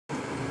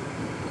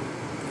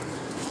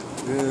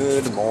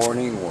Good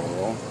morning,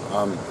 world.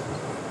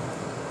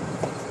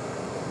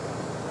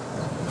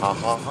 Ha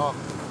ha ha.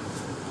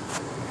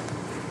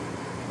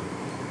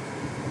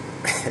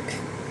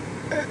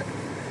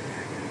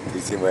 You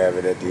see what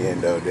happened at the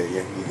end, though, did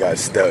you? You got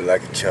stuck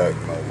like a chuck,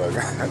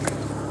 motherfucker.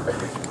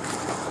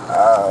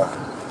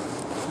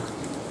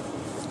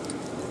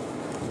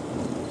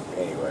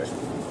 Anyway.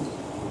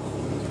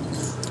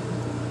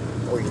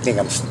 Oh, you think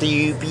I'm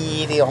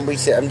stupid?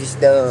 I'm just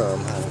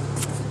dumb, huh?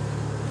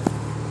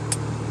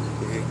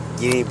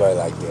 Get anybody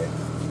like that.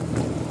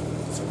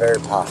 It's very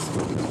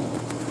possible.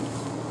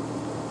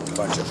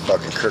 Bunch of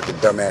fucking crooked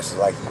dumbasses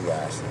like you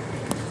guys.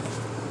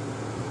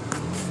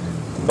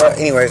 But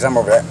anyways, I'm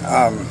over that.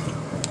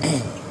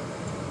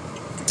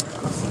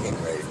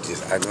 Anyway,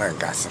 I learned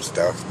got some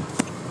stuff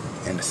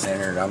in the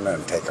center and I'm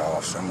gonna take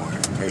off somewhere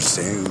here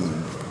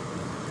soon.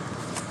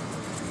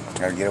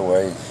 Gotta get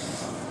away.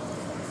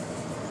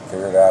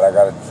 Figure it out. I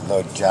got a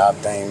little job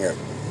thing at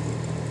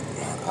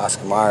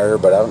Oscar Mayer,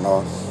 but I don't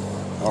know.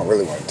 I don't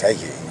really want to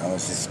take it. You know,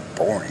 it's just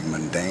boring,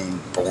 mundane,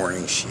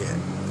 boring shit.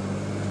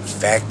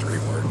 Factory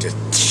work, just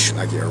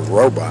like you're a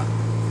robot.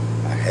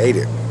 I hate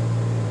it.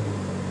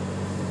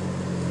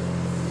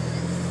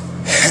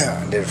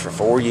 I did it for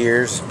 4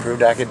 years,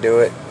 proved I could do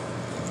it.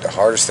 The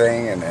hardest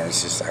thing, and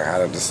it's just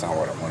that's not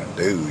what I want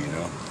to do, you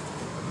know.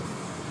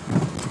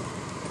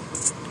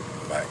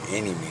 By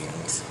any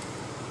means.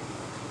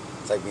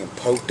 It's like being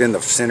poked in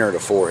the center of the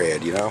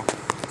forehead, you know.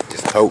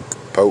 Just poke,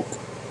 poke,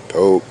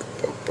 poke,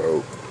 poke,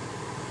 poke.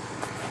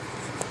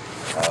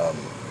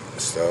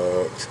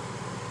 Sucks.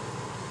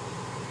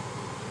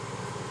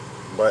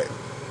 But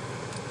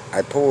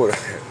I pulled.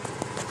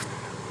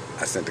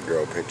 I sent the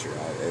girl a picture.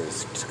 It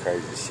was just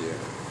crazy shit.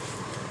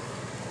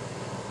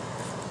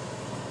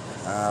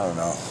 I don't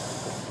know.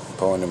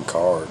 Pulling them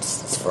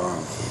cards. It's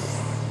fun.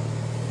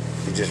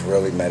 You just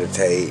really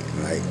meditate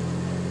and like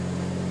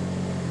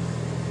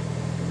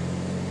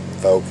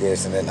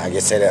focus, and then I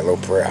guess say that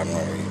little prayer. I don't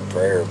know if it's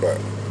prayer, but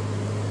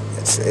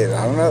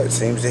I don't know. It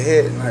seems to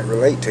hit and like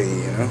relate to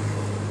you. You know.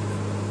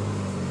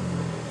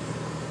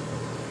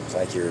 It's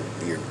like you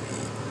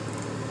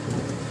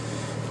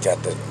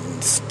got the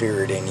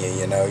spirit in you,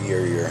 you know,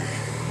 you're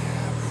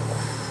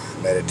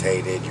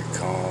meditated, you're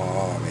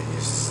calm, and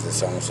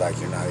it's almost like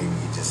you're not even,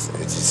 it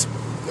just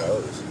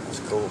goes. It's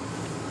cool.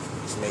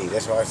 It's neat.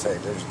 That's why I say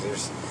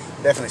there's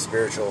definitely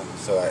spiritual,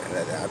 so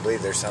I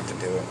believe there's something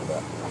to it,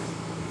 but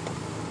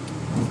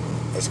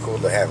it's cool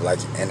to have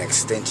like an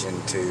extension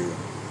to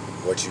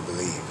what you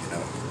believe, you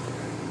know,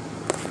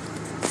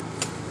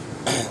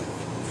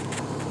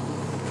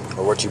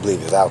 or what you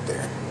believe is out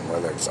there.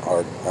 Whether it's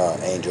our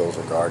angels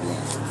or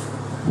guardians,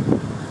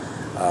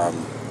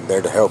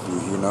 there to help you,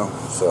 you know.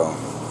 So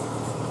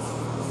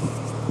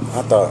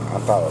I thought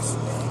it was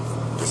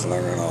just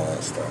learning all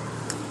that stuff.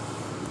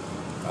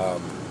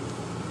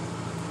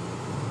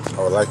 I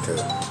would like to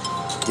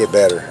get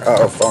better.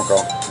 Phone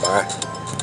call. Bye.